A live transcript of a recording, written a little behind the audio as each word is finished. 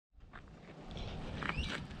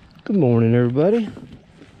Good morning, everybody.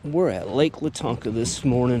 We're at Lake Lawtonka this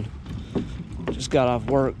morning. Just got off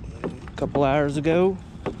work a couple hours ago.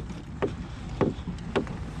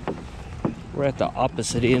 We're at the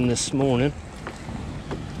opposite end this morning.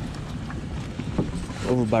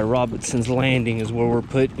 Over by Robinson's Landing is where we're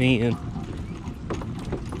putting in.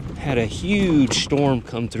 Had a huge storm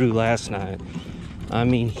come through last night. I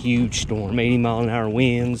mean, huge storm. 80-mile-an-hour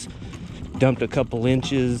winds. Dumped a couple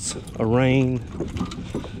inches of rain.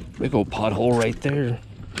 Big old pothole right there.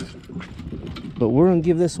 But we're gonna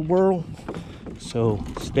give this a whirl. So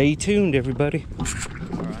stay tuned, everybody.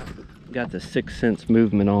 Alright. Got the 6th Sense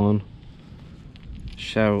movement on.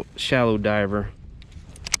 Shallow diver.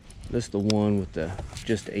 This is the one with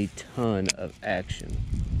just a ton of action.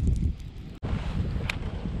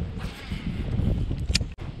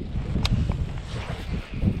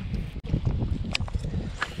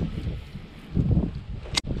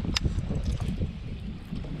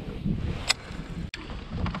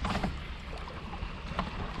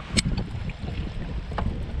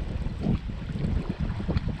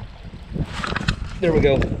 There we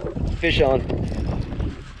go. Fish on.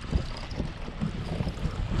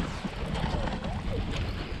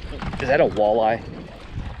 Is that a walleye?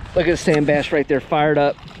 Look at the sand bass right there, fired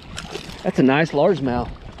up. That's a nice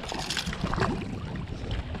largemouth.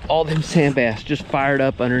 All them sand bass just fired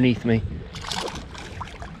up underneath me.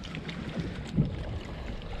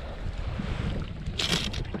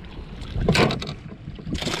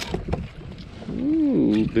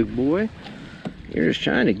 Ooh, big boy. You're just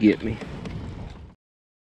trying to get me.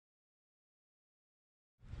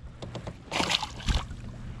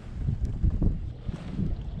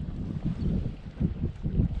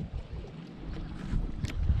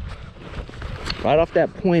 Right off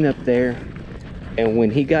that point up there, and when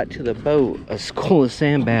he got to the boat, a school of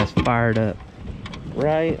sand bass fired up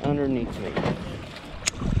right underneath me.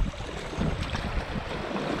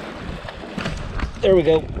 There we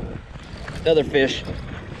go. Another fish.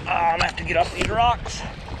 Oh, I'm gonna have to get off these rocks.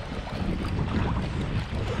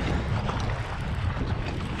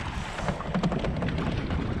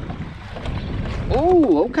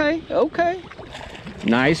 Oh, okay, okay.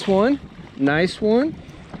 Nice one, nice one.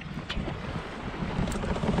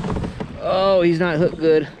 Oh, he's not hooked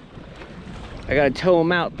good. I gotta tow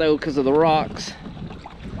him out though because of the rocks.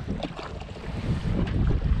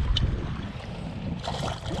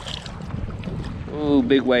 Ooh,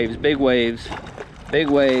 big waves, big waves, big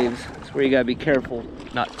waves. That's where you gotta be careful,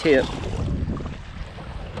 not tip.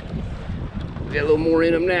 Get a little more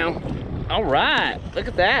in him now. All right, look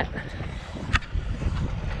at that.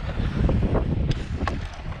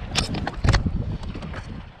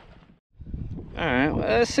 All right, well,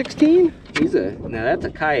 that's 16. Now that's a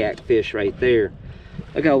kayak fish right there.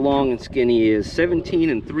 Look how long and skinny he is.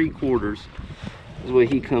 17 3/4 is what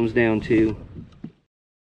he comes down to.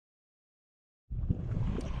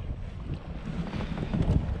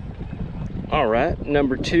 All right,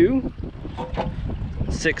 number 2.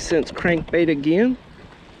 6th Sense crankbait again.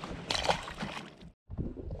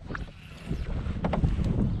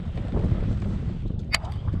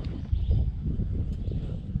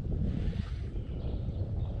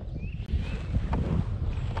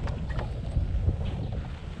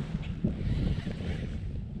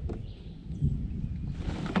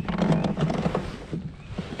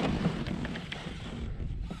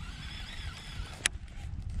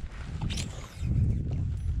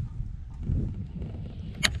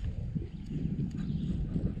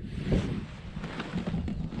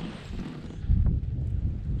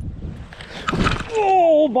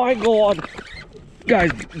 Oh my God,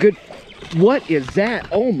 guys, good. What is that?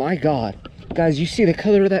 Oh my God, guys, you see the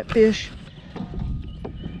color of that fish?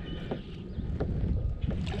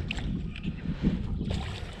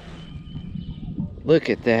 Look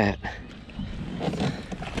at that.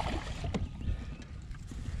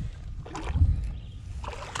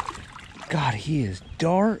 God, he is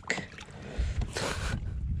dark.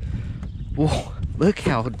 Whoa, look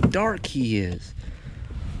how dark he is.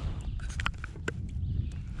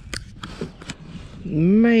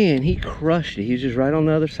 Man, he crushed it. He's just right on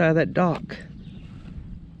the other side of that dock.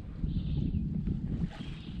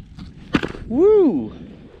 Woo!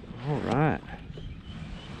 All right.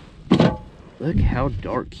 Look how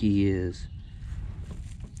dark he is.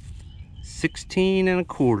 16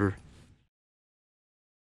 1/4.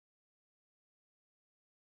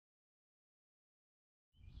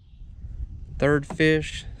 Third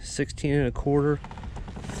fish, 16 1/4,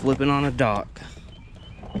 flipping on a dock.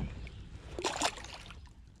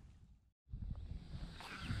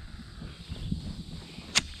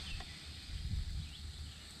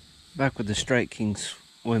 Back with the Strike King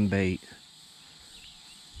swim bait.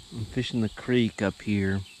 I'm fishing the creek up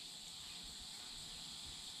here.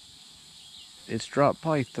 It's dropped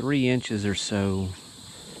probably 3 inches or so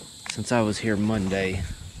since I was here Monday.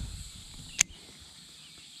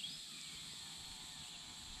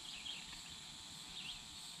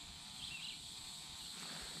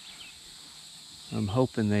 I'm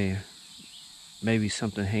hoping maybe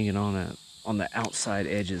something hanging on the outside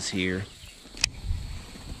edges here.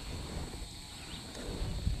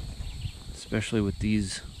 Especially with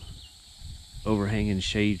these overhanging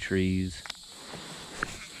shade trees.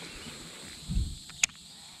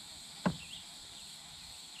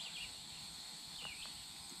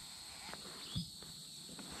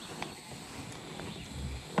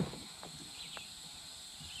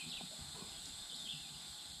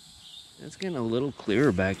 It's getting a little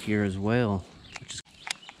clearer back here as well.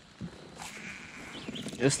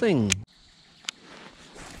 This thing.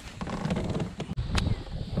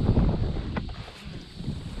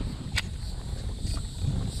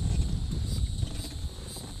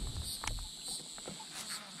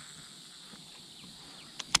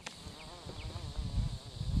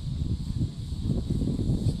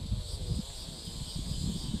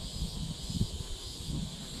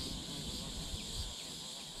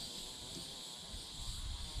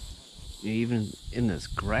 Even in this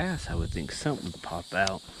grass, I would think something would pop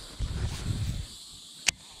out.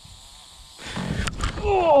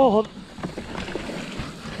 Oh!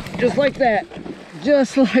 Just like that.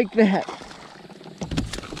 Just like that.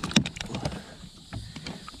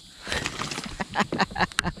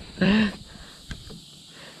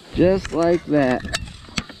 Just like that.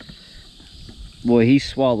 Boy, he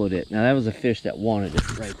swallowed it. Now that was a fish that wanted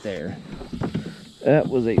it right there. That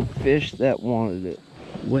was a fish that wanted it.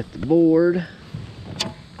 Wet the board.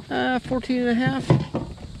 14 and a half.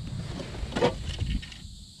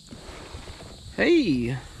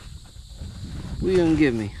 Hey, what are you gonna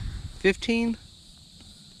give me? 15?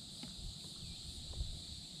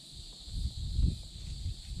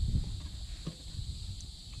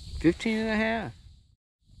 $15.5.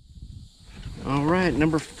 All right,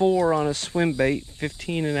 number 4 on a swim bait,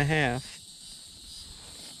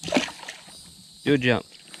 15.5. Do a jump.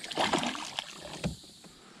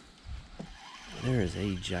 There is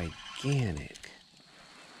a gigantic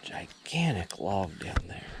log down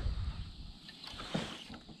there.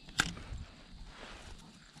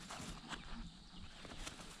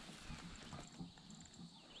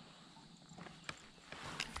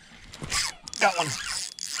 Got one.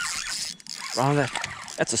 Wrong there.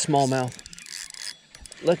 That's a smallmouth.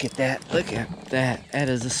 Look at that. Look at that. That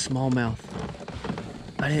is a smallmouth.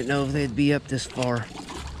 I didn't know if they'd be up this far.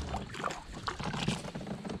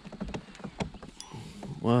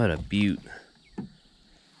 What a beaut.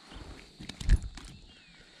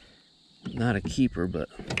 Not a keeper, but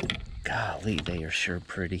golly, they are sure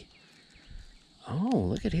pretty. Oh,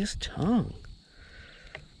 look at his tongue.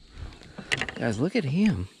 Guys, look at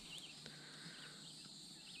him.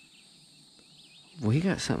 We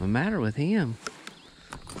got something the matter with him.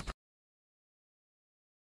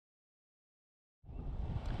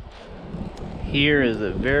 Here is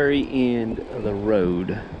the very end of the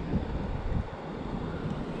road.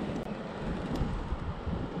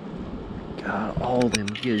 God, all them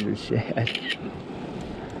gizzard shad.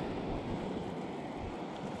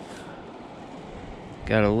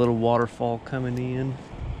 Got a little waterfall coming in.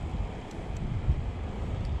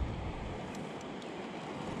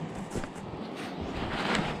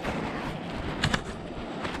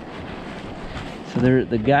 So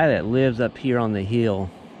the guy that lives up here on the hill,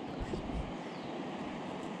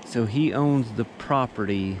 so he owns the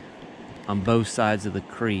property on both sides of the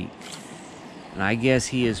creek. And I guess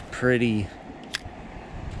he is pretty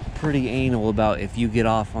anal about if you get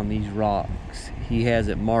off on these rocks. He has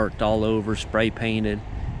it marked all over, spray painted,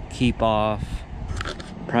 keep off,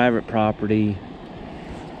 private property.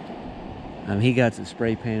 He got it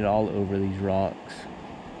spray painted all over these rocks.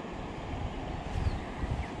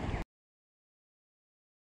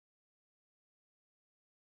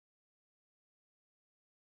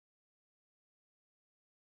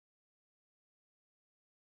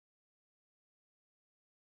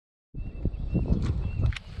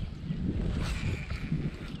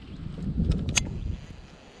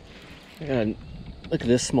 Look at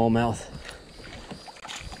this smallmouth.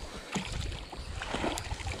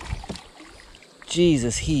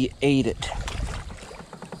 Jesus, he ate it.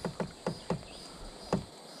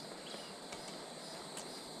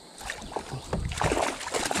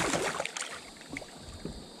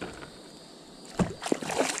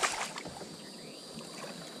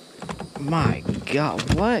 My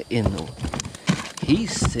God, what in the...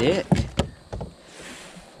 He's sick.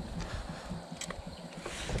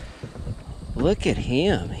 Look at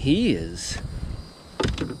him. He is.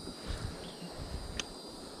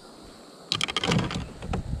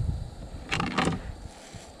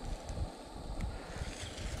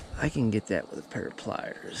 I can get that with a pair of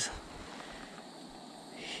pliers.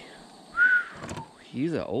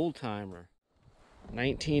 He's an old timer.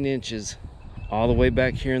 19 inches all the way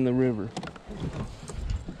back here in the river.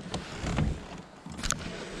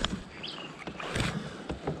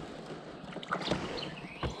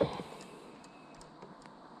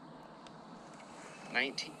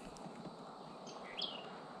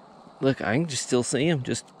 Look, I can just still see him,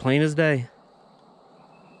 just plain as day.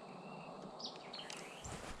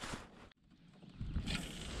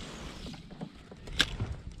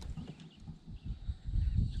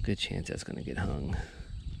 Good chance that's gonna get hung.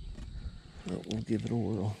 But we'll give it a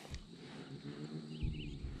whirl.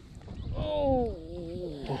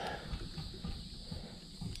 Oh!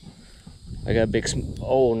 I got a big,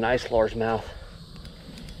 oh, nice largemouth.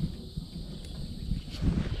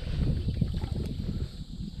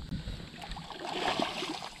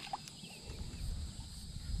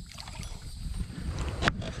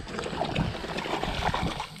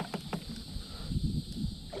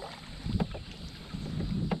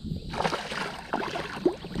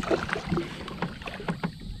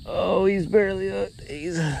 Oh, he's barely hooked.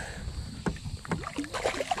 He's...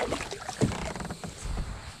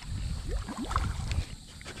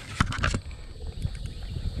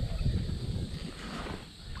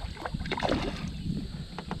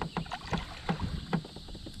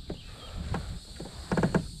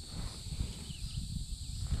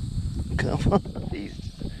 Come on, he's...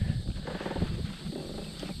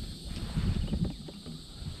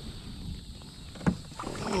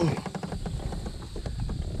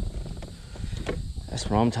 That's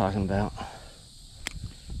what I'm talking about.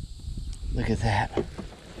 Look at that.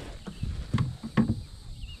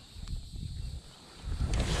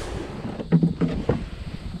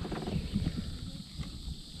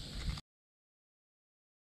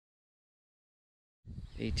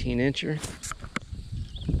 $18-incher.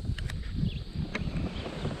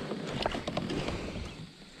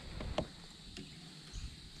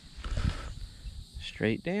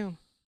 Straight down.